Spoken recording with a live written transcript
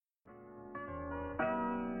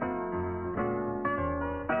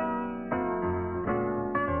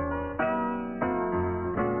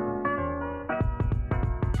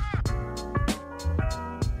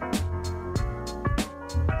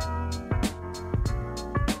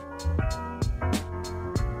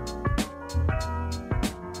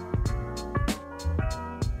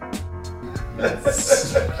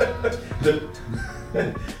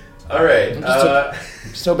All right.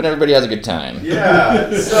 Just hoping everybody has a good time.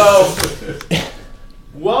 Yeah. So,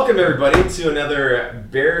 welcome everybody to another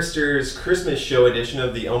Barristers Christmas Show edition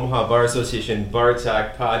of the Omaha Bar Association Bar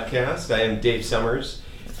Talk podcast. I am Dave Summers,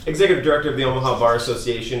 Executive Director of the Omaha Bar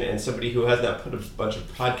Association and somebody who has not put a bunch of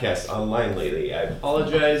podcasts online lately. I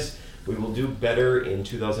apologize. We will do better in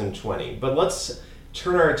 2020. But let's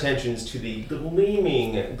turn our attentions to the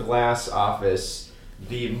gleaming glass office,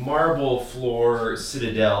 the marble floor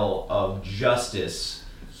citadel of justice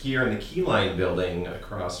here in the Keyline building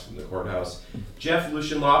across from the courthouse. Jeff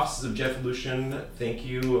Lucian, law offices of Jeff Lucian. Thank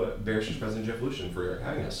you, Barristers President Jeff Lucian, for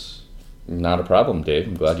having us. Not a problem, Dave.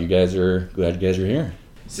 I'm glad you guys are here.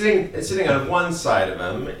 Sitting on one side of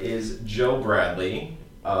him is Joe Bradley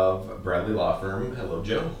of Bradley Law Firm. Hello,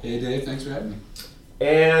 Joe. Hey, Dave. Thanks for having me.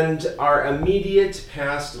 And our immediate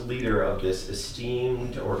past leader of this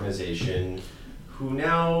esteemed organization, who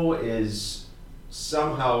now is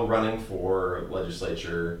somehow running for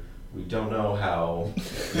legislature. We don't know how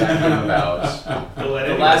that came about. The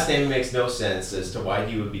last name makes no sense as to why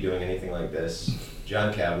he would be doing anything like this.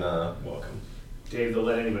 John Kavanaugh, welcome. Dave, they'll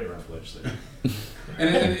let anybody run for legislature.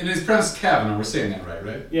 And it's pronounced Kavanaugh. We're saying that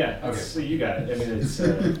right? Yeah. Okay. So you got it. I mean, it's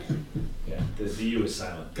the U is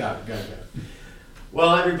silent. Got it.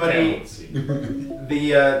 Well, everybody,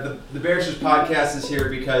 the Barristers podcast is here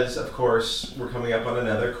because, of course, we're coming up on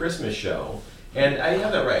another Christmas show. And I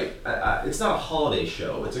have that right. It's not a holiday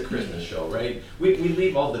show. It's a Christmas show, right? We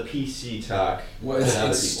leave all the PC talk. Well,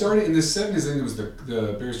 it started in the 70s. I think it was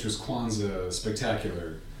the Barristers Kwanzaa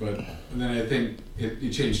Spectacular. But then I think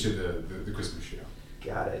it changed to the Christmas show.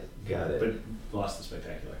 Got it. But lost the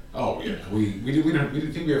spectacular. Oh, yeah. We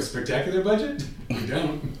didn't think we have a spectacular budget? We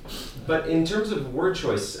don't. But in terms of word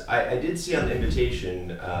choice, I did see on the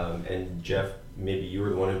invitation, and Jeff, maybe you were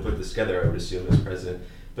the one who put this together, I would assume, as president,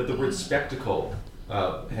 but the word spectacle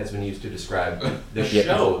has been used to describe the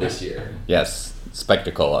show this year. Yes,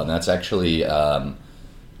 spectacle. And that's actually,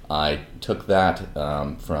 I took that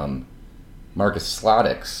from Marcus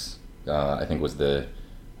Slotix, I think was the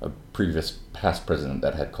previous past president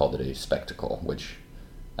that had called it a spectacle, which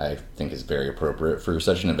I think is very appropriate for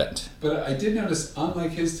such an event. But I did notice,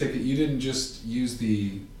 unlike his ticket, you didn't just use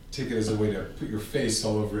the ticket as a way to put your face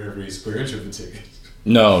all over every square inch of the ticket.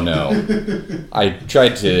 No. I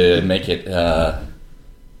tried to make it,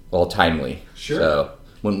 timely. Sure. So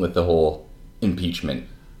went with the whole impeachment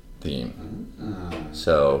theme.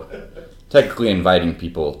 So technically inviting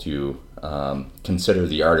people to consider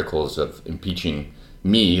the articles of impeaching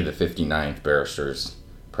me, the 59th Barristers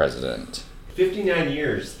President. 59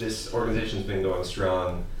 years this organization's been going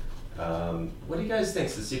strong. What do you guys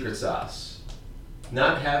think's the secret sauce?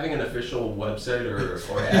 Not having an official website or address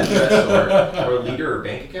or leader or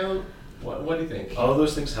bank account? What do you think? All of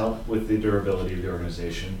those things help with the durability of the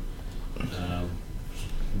organization.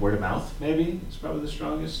 Word of mouth, maybe, is probably the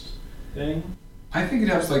strongest thing. I think it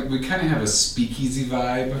helps, we kind of have a speakeasy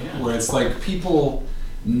vibe, Yeah. where it's people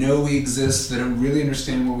know we exist, they don't really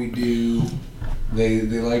understand what we do, they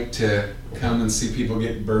like to come and see people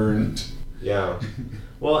get burned. Yeah.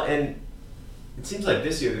 Well, and it seems like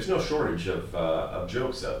this year there's no shortage of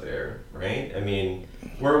jokes out there, right? I mean,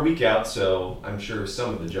 we're a week out, so I'm sure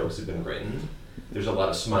some of the jokes have been written. There's a lot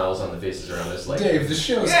of smiles on the faces around us. Dave, the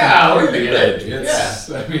show's we're completely good.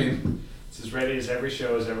 ready. I mean, it's as ready as every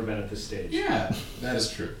show has ever been at this stage. Yeah, that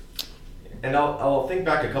is true. And I'll think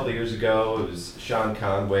back a couple of years ago. It was Sean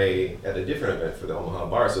Conway at a different event for the Omaha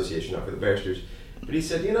Bar Association, not for the Barristers. But he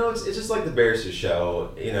said, it's just like the Barristers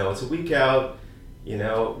show. It's a week out.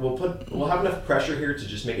 We'll have enough pressure here to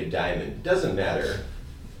just make a diamond. It doesn't matter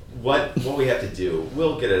what we have to do.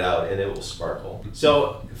 We'll get it out and it will sparkle.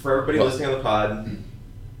 So for everybody listening on the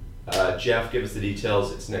pod, Jeff, give us the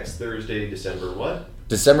details. It's next Thursday, December what?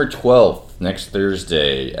 December 12th, next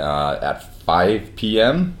Thursday at 5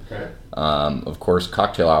 p.m. Okay. Of course,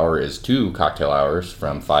 cocktail hour is 2 cocktail hours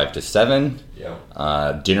from 5 to 7.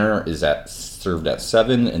 Yeah. Dinner is served at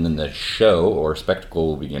 7, and then the show or spectacle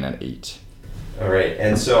will begin at 8. All right,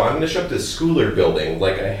 and so I'm going to show up the Schooler building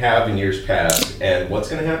like I have in years past, and what's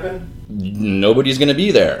going to happen? Nobody's going to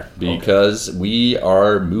be there because we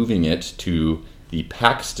are moving it to the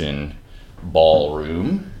Paxton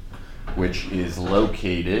Ballroom, which is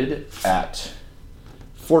located at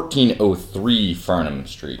 1403 Farnham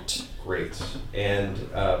Street. Great.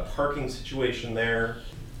 And parking situation there?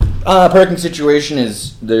 Parking situation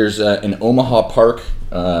is there's an Omaha Park.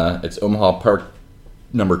 It's Omaha Park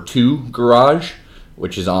number 2 garage,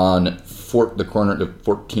 which is on the corner of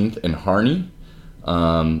 14th and Harney.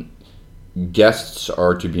 guests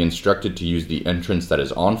are to be instructed to use the entrance that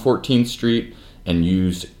is on 14th Street and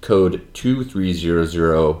use code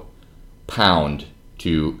 2300 pound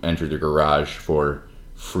to enter the garage for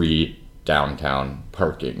free downtown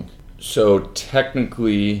parking. So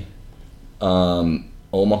technically,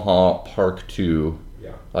 Omaha Park 2,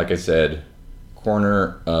 like I said,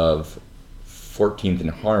 corner of 14th and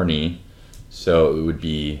Harney. So it would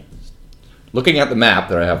be, looking at the map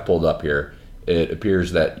that I have pulled up here, it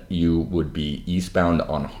appears that you would be eastbound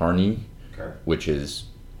on Harney, which is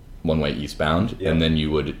one-way eastbound, and then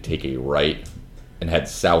you would take a right and head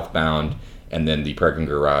southbound, and then the parking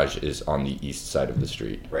garage is on the east side of the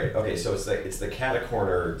street. Right. Okay. So it's the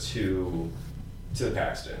catacorner to the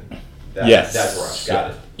Paxton. Yes. That garage.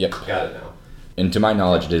 Got it. Yep. Got it now. And to my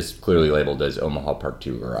knowledge, it is clearly labeled as Omaha Park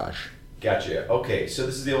 2 Garage. Gotcha. Okay. So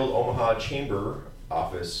this is the old Omaha Chamber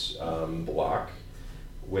office block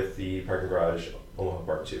with the parking garage, Omaha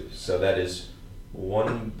Park 2. So that is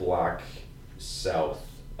one block south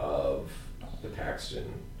of the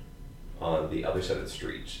Paxton on the other side of the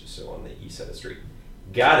street, so on the east side of the street.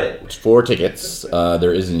 Got it. For tickets,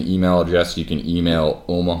 there is an email address. You can email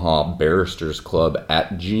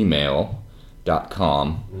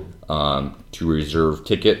omahabarristersclub@gmail.com to reserve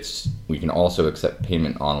tickets. We can also accept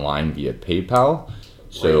payment online via PayPal.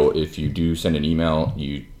 So if you do send an email,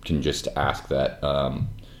 you can just ask that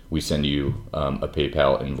we send you a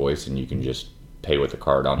PayPal invoice, and you can just pay with a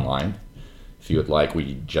card online. If you would like,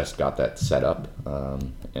 we just got that set up.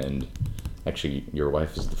 And actually, your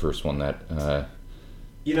wife is the first one that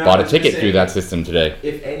bought a ticket through that system today.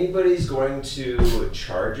 If anybody's going to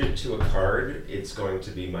charge it to a card, it's going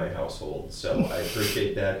to be my household. So I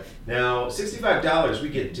appreciate that. Now, $65, we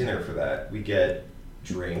get dinner for that. We get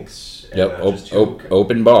drinks. And Yep, just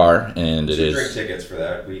open bar, and it two is. drink tickets for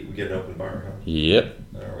that. We get an open bar, huh? Yep.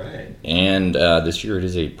 All right. And this year it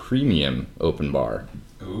is a premium open bar.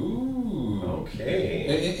 Ooh.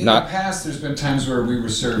 Okay. In the past, there's been times where we were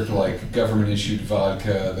served like government-issued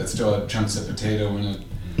vodka that still had chunks of potato in it.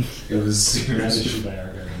 It was Not issued by our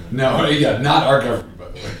government. no, yeah, not our government, by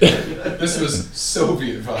the way. This was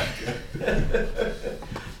Soviet vodka.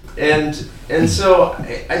 And so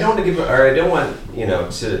I don't want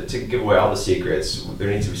to to give away all the secrets. There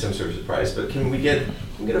needs to be some sort of surprise. But can we get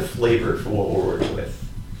a flavor for what we're working with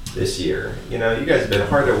this year? You guys have been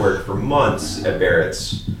hard at work for months at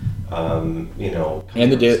Barrett's. And the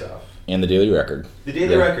Daily Record. The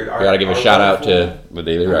Daily Record. We got to give a shout out to the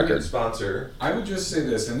Daily Record sponsor. I would just say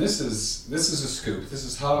this, and this is a scoop. This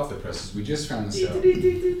is hot off the presses. We just found this out.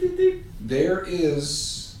 There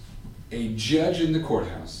is a judge in the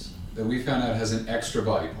courthouse that we found out has an extra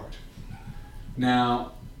body part.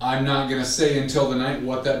 Now, I'm not going to say until the night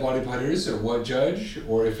what that body part is, or what judge,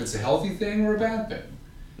 or if it's a healthy thing or a bad thing.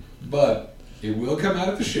 But it will come out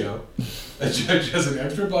at the show. A judge has an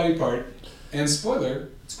extra body part, and spoiler,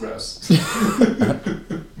 it's gross.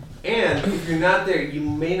 And if you're not there, you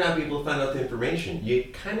may not be able to find out the information. You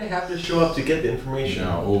kind of have to show up to get the information.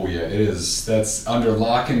 No, oh yeah, it is. That's under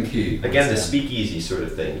lock and key. Again, the speakeasy sort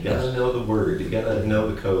of thing. You gotta know the word. You gotta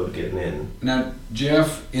know the code getting in. Now,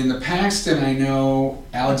 Jeff, in the Paxton, I know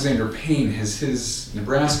Alexander Payne has his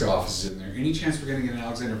Nebraska office in there. Any chance we're going to get an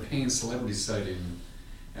Alexander Payne celebrity sighting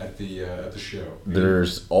at the show?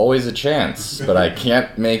 There's always a chance, but I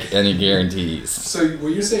can't make any guarantees. So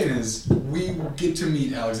what you're saying is we get to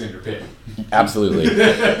meet Alexander Payne. Absolutely.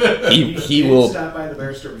 He He will. stop by the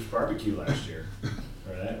Barristers barbecue last year.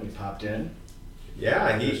 Right? We popped in.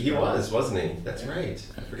 Yeah, he was, wasn't he? That's right.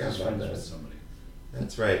 I forgot Just about friends that. with somebody.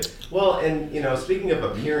 That's right. Well, and speaking of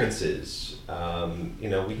appearances, we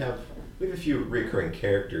have a few recurring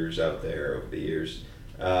characters out there over the years.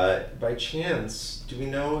 By chance, do we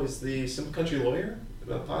know, is the Simple Country Lawyer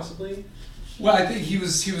possibly? Well, I think he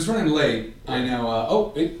was running late. I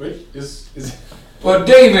know. Is well,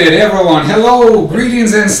 David, everyone, hello,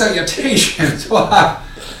 greetings and salutations. Well,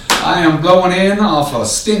 I am blowing in off a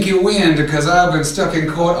stinky wind because I've been stuck in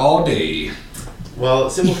court all day.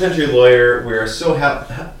 Well, Simple Country Lawyer, we're so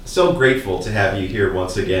grateful to have you here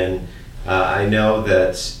once again. I know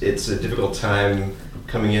that it's a difficult time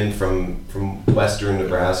coming in from western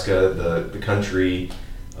Nebraska, the country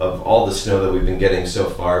of all the snow that we've been getting so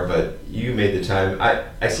far, but you made the time.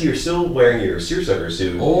 I see you're still wearing your seersucker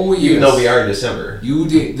suit. Oh, yes. Even though we are in December. You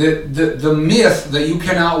did. The myth that you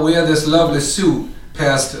cannot wear this lovely suit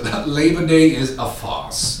past Labor Day is a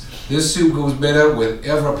farce. This suit goes better with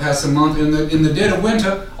every passing month. In the dead of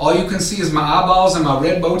winter, all you can see is my eyeballs and my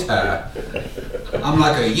red bow tie. I'm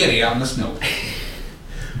like a yeti out in the snow.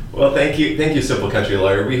 Well, thank you, Simple Country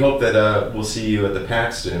Lawyer. We hope that we'll see you at the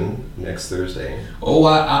Paxton next Thursday. Oh,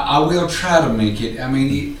 I will try to make it. I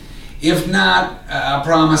mean, If not, I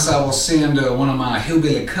promise I will send one of my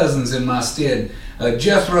hillbilly cousins in my stead.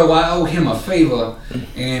 Jethro, I owe him a favor,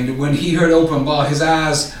 and when he heard open bar, his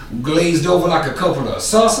eyes glazed over like a couple of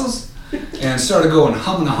saucers and started going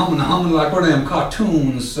humming like one of them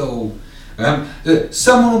cartoons. So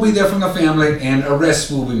someone will be there from the family, and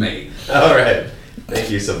arrests will be made. All right.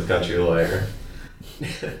 Thank you, Southern Country Lawyer.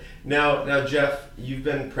 Now, Jeff, you've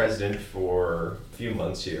been president for a few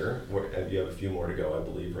months here. You have a few more to go, I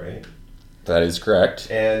believe, right? That is correct.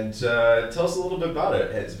 And tell us a little bit about it.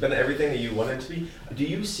 It's been everything that you wanted it to be. Do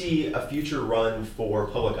you see a future run for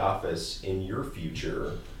public office in your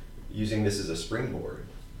future using this as a springboard?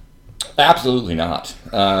 Absolutely not.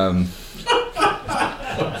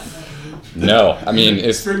 No, I mean,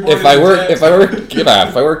 if I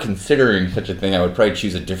were considering such a thing, I would probably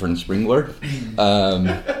choose a different springboard. Are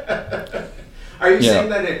you saying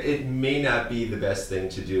that it may not be the best thing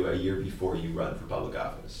to do a year before you run for public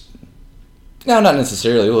office? No, not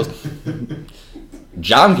necessarily. Well,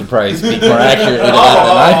 John could probably speak more accurately to that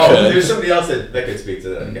than I could. There's somebody else that could speak to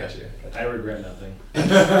that. I got you. I regret nothing.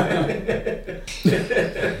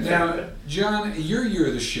 Now, John, your year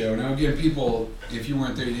of the show. Now, again, people, if you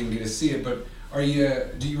weren't there, you didn't get to see it. But do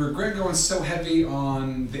you regret going so heavy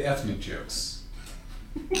on the ethnic jokes?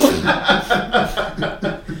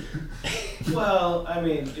 Well, I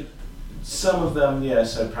mean, some of them,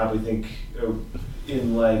 yes, I probably think,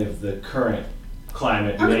 in light of the current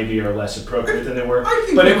climate, maybe are less appropriate than they were.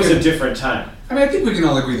 But it was a different time. I mean, I think we can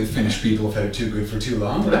all agree that Finnish people have had it too good for too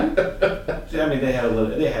long, right? I mean, they had a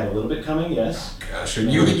little bit coming, yes. Gosh,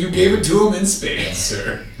 and you gave it to them in spades,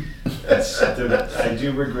 sir. I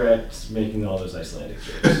do regret making all those Icelandic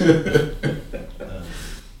jokes.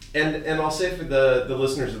 And I'll say for the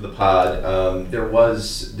listeners of the pod, there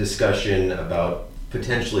was discussion about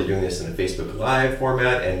potentially doing this in a Facebook Live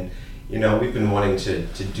format, and we've been wanting to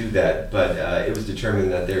do that, but it was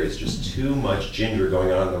determined that there is just too much ginger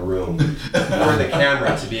going on in the room for the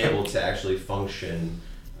camera to be able to actually function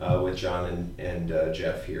with John and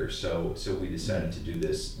Jeff here. So we decided to do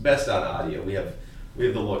this best on audio. We have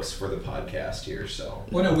the looks for the podcast here. So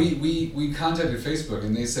well, no, we contacted Facebook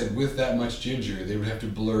and they said with that much ginger they would have to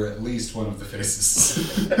blur at least one of the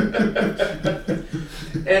faces.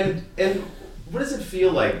 and. What does it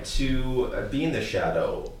feel like to be in the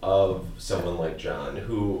shadow of someone like John,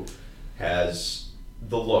 who has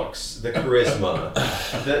the looks, the charisma,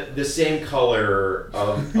 the same color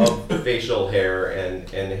of facial hair and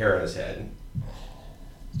hair on his head?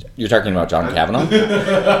 You're talking about John Kavanaugh?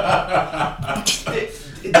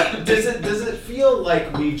 Does it feel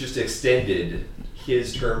like we just extended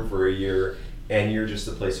his term for a year, and you're just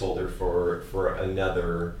a placeholder for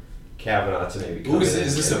another Kavanaugh to maybe come in?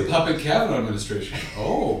 Is this a puppet Kavanaugh administration?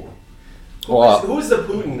 Oh. Who's the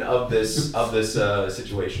Putin of this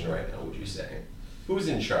situation right now, would you say? Who's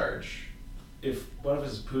in charge? If one of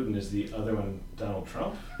us is Putin, is the other one Donald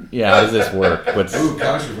Trump? Yeah, how does this work? Ooh,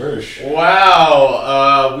 controversial.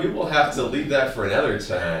 Wow, we will have to leave that for another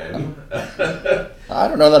time. I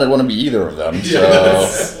don't know that I'd want to be either of them.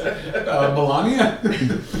 Yes. Melania?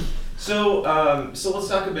 So let's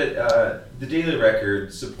talk a bit. The Daily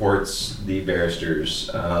Record supports the barristers,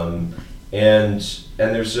 and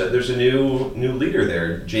there's a new leader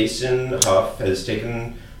there. Jason Huff has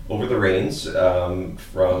taken over the reins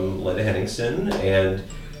from Linda Henningsen, and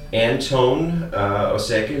Antone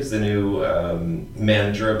Oseka is the new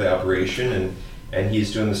manager of the operation, and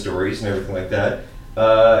he's doing the stories and everything like that.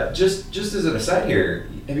 Just as an aside here,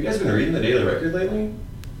 have you guys been reading the Daily Record lately?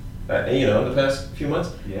 In the past few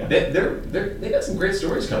months, yeah, they got some great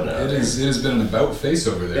stories coming out. It has been an about face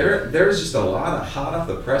over there. There's just a lot of hot off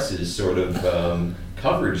the presses sort of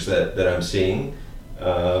coverage that I'm seeing,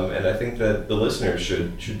 and I think that the listeners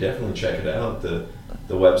should definitely check it out. The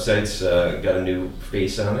website's got a new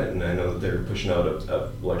face on it, and I know that they're pushing out a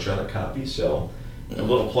electronic copy. So a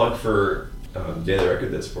little plug for Daily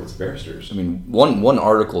Record that supports the barristers. I mean, one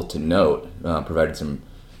article to note provided some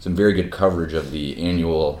very good coverage of the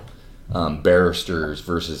annual barristers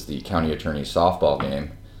versus the county attorney softball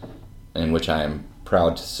game, in which I am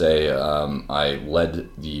proud to say I led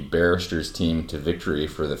the barristers team to victory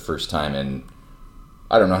for the first time in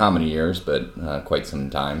I don't know how many years, but quite some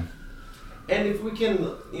time. And if we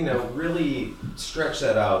can, really stretch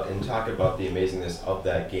that out and talk about the amazingness of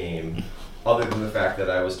that game, other than the fact that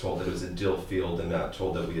I was told that it was a Dill Field and not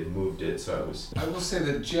told that we had moved it, I will say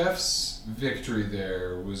that Jeff's victory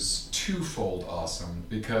there was twofold awesome,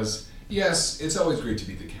 because yes, it's always great to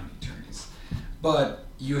beat the county attorneys, but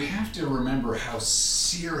you have to remember how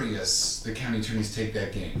serious the county attorneys take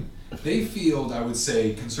that game. They field, I would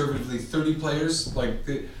say, conservatively 30 players. Like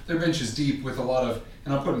their bench is deep with a lot of,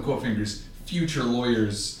 and I'll put in quote fingers, future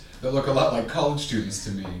lawyers that look a lot like college students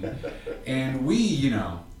to me. And we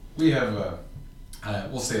have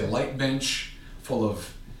we'll say a light bench full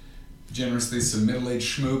of generously some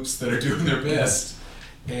middle-aged schmoops that are doing their best.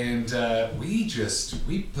 And we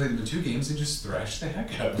played them in 2 games and just thrashed the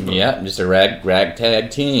heck out of them. Yeah, just a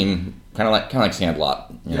ragtag team, kind of like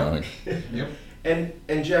Sandlot, you know. Yep.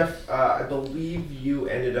 And Jeff, I believe you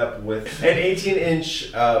ended up with an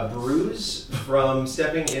 18-inch bruise from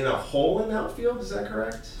stepping in a hole in the outfield. Is that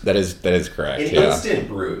correct? That is correct. An instant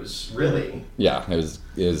bruise, really. Yeah, it was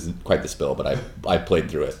quite the spill, but I played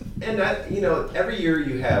through it. And every year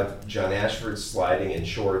you have John Ashford sliding in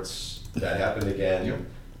shorts. That happened again. Yep.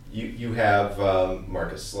 You have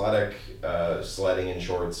Marcus Sladick sliding in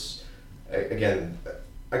shorts. Again,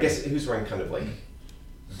 I guess he was wearing kind of like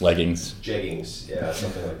leggings, jeggings, yeah,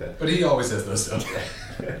 something like that. But he always has those stuff.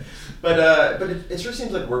 But it sure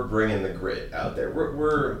seems like we're bringing the grit out there.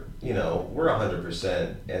 We're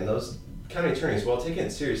 100%, and those county attorneys, while taking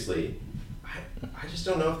it seriously, I just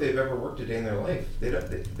don't know if they've ever worked a day in their life.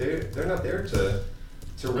 They're not there to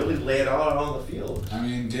really lay it all out on the field. I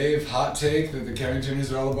mean, Dave, hot take that the county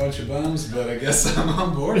attorneys are all a bunch of bums, but I guess I'm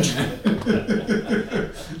on board,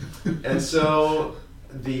 man. And so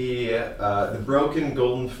the broken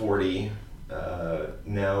Golden 40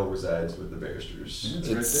 now resides with the Barristers.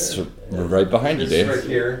 It's right behind you, Dave. Right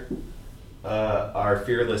here. Our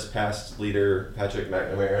fearless past leader, Patrick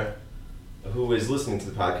McNamara, who is listening to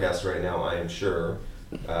the podcast right now, I am sure,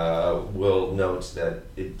 will note that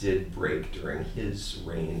it did break during his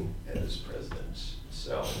reign as president.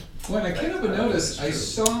 So, well, I can't help but notice, I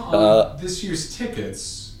saw on this year's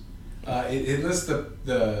tickets, it lists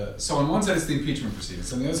so on one side it's the impeachment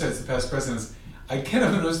proceedings, on the other side it's the past presidents. I can't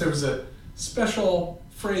help but notice there was a special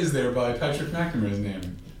phrase there by Patrick McNamara's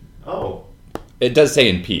name. Oh. It does say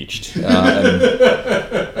impeached. No.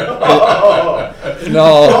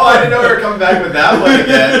 No. Oh, I didn't know we were coming back with that one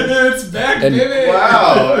again. It's back, baby.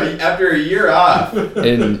 Wow, after a year off.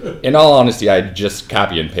 In all honesty, I just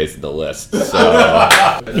copy and pasted the list. So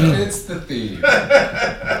it's the theme.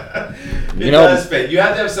 It does fit. You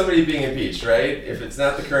have to have somebody being impeached, right? If it's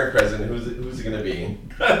not the current president, who's it going to be?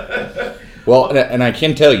 Well, and I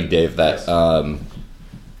can tell you, Dave, that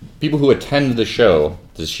people who attend the show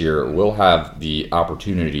this year will have the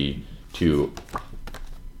opportunity to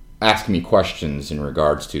ask me questions in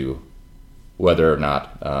regards to whether or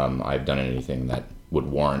not I've done anything that would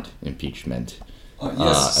warrant impeachment.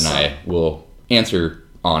 Yes, and I will answer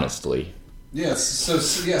honestly. Yes, so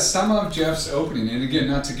some of Jeff's opening, and again,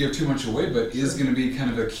 not to give too much away, but is going to be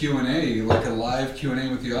kind of a Q&A, like a live Q&A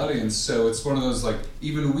with the audience, so it's one of those, like,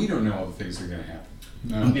 even we don't know all the things that are going to happen.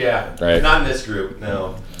 No? Yeah, right. Not in this group,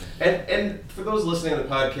 no. And for those listening to the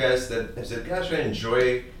podcast that have said, gosh, I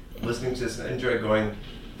enjoy listening to this, and I enjoy going,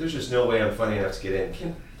 there's just no way I'm funny enough to get in.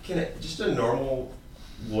 Can just a normal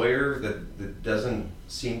lawyer that doesn't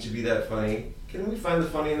seem to be that funny, can we find the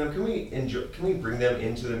funny in them? Can we bring them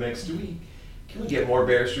into the mix? Can we get more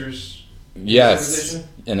barristers? Yes,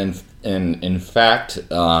 and in fact,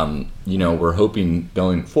 we're hoping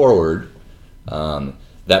going forward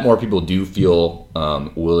that more people do feel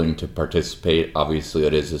willing to participate. Obviously,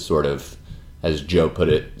 it is a sort of, as Joe put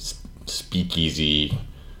it, speakeasy,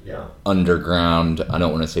 underground. I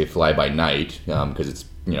don't want to say fly by night because it's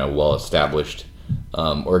well established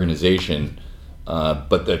organization,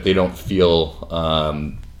 but that they don't feel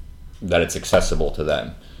that it's accessible to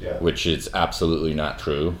them. Yeah. Which is absolutely not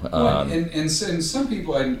true. And some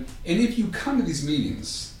people, and if you come to these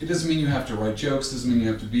meetings, it doesn't mean you have to write jokes, doesn't mean you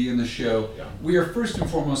have to be in the show. Yeah. We are first and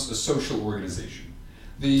foremost a social organization.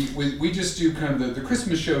 We just do kind of the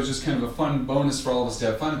Christmas show is just kind of a fun bonus for all of us to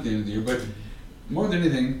have fun at the end of the year, but more than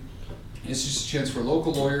anything, it's just a chance for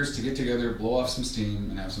local lawyers to get together, blow off some steam,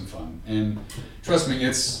 and have some fun. And trust me,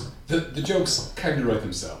 it's the jokes kind of write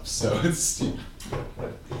themselves, so it's...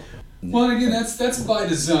 Well, again, that's by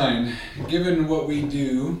design. Given what we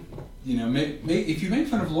do, if you make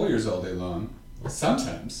fun of lawyers all day long,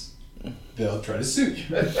 sometimes they'll try to sue you.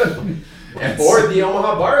 Or the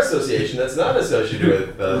Omaha Bar Association that's not associated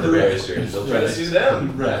with the barristers. They'll try to sue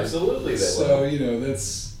them. Right. Absolutely, they will.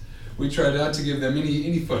 So, we try not to give them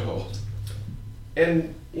any foothold.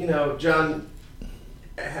 And, John,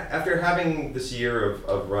 after having this year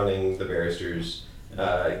of running the barristers,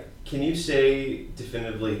 can you say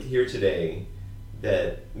definitively here today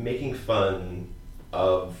that making fun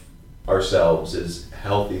of ourselves is a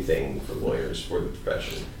healthy thing for lawyers, for the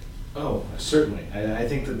profession? Oh, certainly. I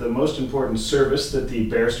think that the most important service that the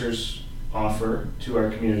barristers offer to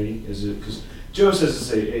our community is because Joe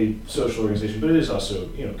says it's a social organization, but it is also,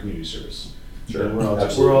 community service. Sure. And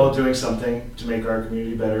Absolutely. we're all doing something to make our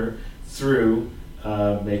community better through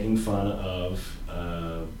making fun of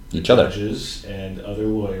Each other. judges and other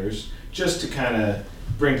lawyers, just to kind of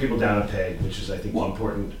bring people down a peg, which is, I think, the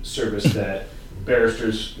important service that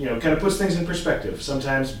barristers, kind of puts things in perspective.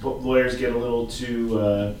 Sometimes lawyers get a little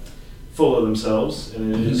too full of themselves,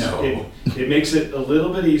 and it makes it a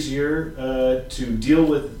little bit easier to deal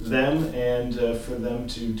with them and for them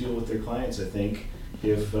to deal with their clients, I think,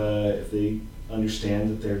 if they understand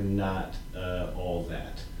that they're not all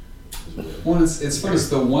that. Well, it's fun. It's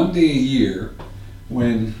the one day a year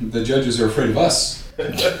when the judges are afraid of us.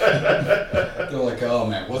 They're like, oh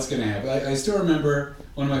man, what's going to happen? I still remember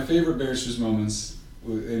one of my favorite barristers' moments,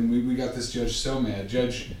 and we got this judge so mad.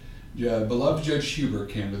 Beloved Judge Huber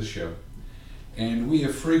came to the show, and we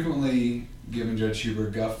have frequently given Judge Huber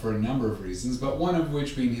guff for a number of reasons, but one of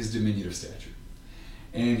which being his diminutive stature.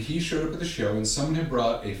 And he showed up at the show, and someone had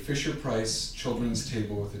brought a Fisher-Price children's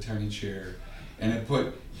table with a tiny chair, and had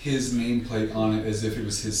put his nameplate on it as if it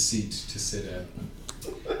was his seat to sit at.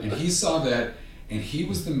 And he saw that, and he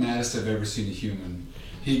was the maddest I've ever seen a human.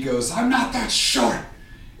 He goes, "I'm not that short!"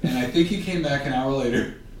 And I think he came back an hour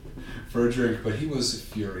later for a drink, but he was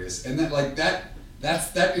furious. And that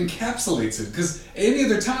encapsulates it, because any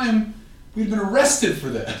other time, we'd been arrested for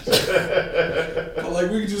that. But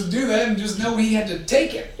we could just do that and just know he had to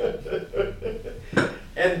take it.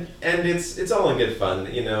 And it's all in good fun,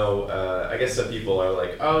 I guess some people are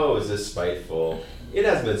like, oh, is this spiteful? It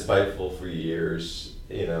hasn't been spiteful for years.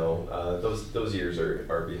 Those years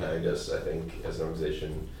are behind us, I think, as an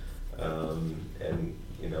organization. And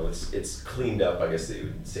it's cleaned up, I guess that you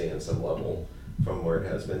would say, on some level from where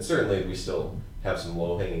it has been. Certainly we still have some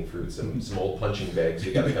low-hanging fruit, some old punching bags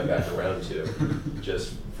we got to come back around to,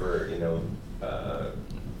 just for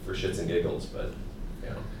for shits and giggles. But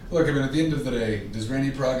look, at the end of the day, does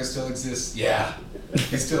Randy Praga still exist? Yeah,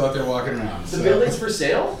 he's still out there walking around. The building's for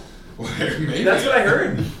sale? Maybe. That's what I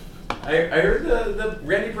heard. I heard the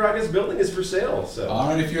Randy Praga's building is for sale. So. All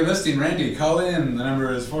right, if you're listening, Randy, call in. The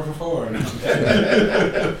number is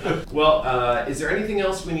 444. Well, is there anything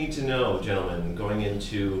else we need to know, gentlemen, going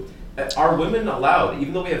into... Are women allowed,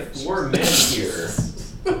 even though we have 4 men here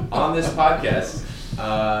on this podcast,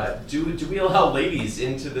 do we allow ladies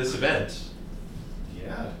into this event?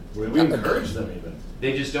 Yeah, we encourage them even.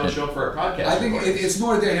 They just don't show up for our podcast. I think it's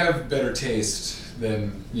more they have better taste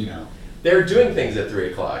than, They're doing things at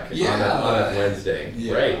 3 o'clock on a Wednesday.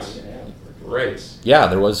 Yeah. Right. Yeah,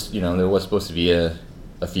 there was supposed to be a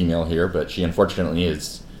female here, but she unfortunately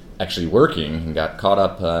is actually working and got caught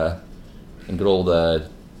up in good old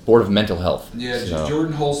Board of Mental Health. Yeah, So-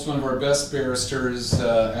 Jordan Holst, one of our best barristers,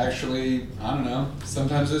 actually, I don't know,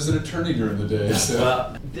 sometimes is an attorney during the day. So.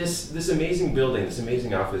 Well, this amazing building, this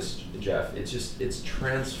amazing office, Jeff, it's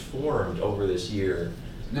transformed over this year.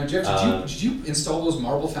 Now, Jeff, did you install those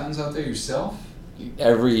marble fountains out there yourself?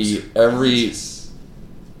 Every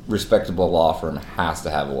respectable law firm has to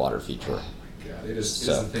have a water feature. Oh my God, it is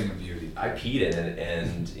a thing of beauty. I peed in it,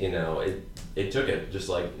 and it took it just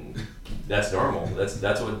like that's normal. That's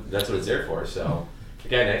what it's there for. So the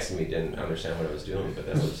guy next to me didn't understand what I was doing, but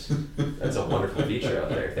that's a wonderful feature out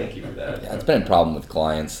there. Thank you for that. Yeah, it's been a problem with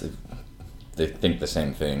clients. They think the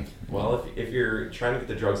same thing. Well, if you're trying to get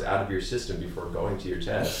the drugs out of your system before going to your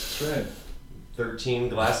test, That's right. 13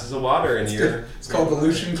 glasses of water in your... It's called the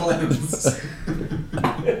Lucian Cleanse.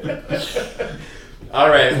 All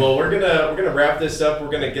right, well, we're gonna wrap this up.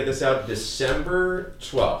 We're gonna get this out December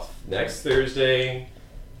 12th, next Thursday,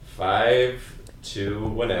 5 to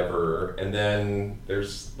whenever, and then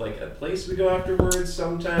there's like a place we go afterwards.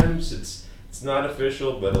 Sometimes it's not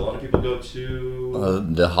official, but a lot of people go to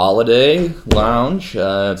The Holiday Lounge.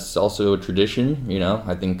 It's also a tradition.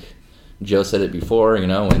 I think Joe said it before.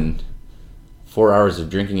 When 4 hours of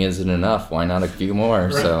drinking isn't enough, why not a few more?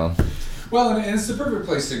 Right. So. Well, and it's the perfect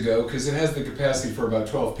place to go because it has the capacity for about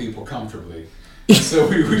 12 people comfortably. So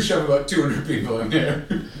we shove about 200 people in there.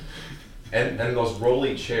 and those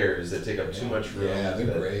rolly chairs that take up too much room. Yeah,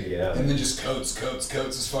 they're great. Yeah. And then just coats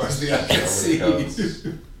as far as the eye can So many see. coats.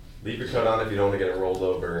 Leave your coat on if you don't want to get it rolled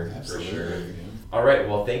over. Absolutely. For sure. All right.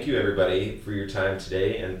 Well, thank you everybody for your time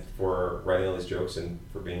today and for writing all these jokes and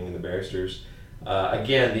for being in the Barristers.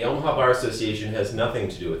 Again, the Omaha Bar Association has nothing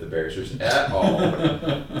to do with the Barristers at all.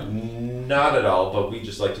 Not at all. But we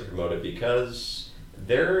just like to promote it because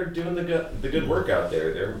they're doing the good work out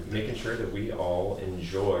there. They're making sure that we all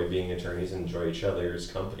enjoy being attorneys and enjoy each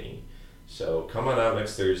other's company. So come on out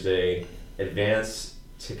next Thursday. Advance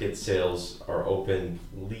ticket sales are open.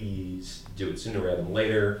 Please do it sooner rather than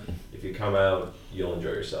later. If you come out, you'll enjoy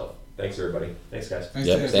yourself. Thanks, everybody. Thanks, guys. Thanks,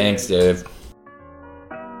 Yep. Dave. Thanks, Dave.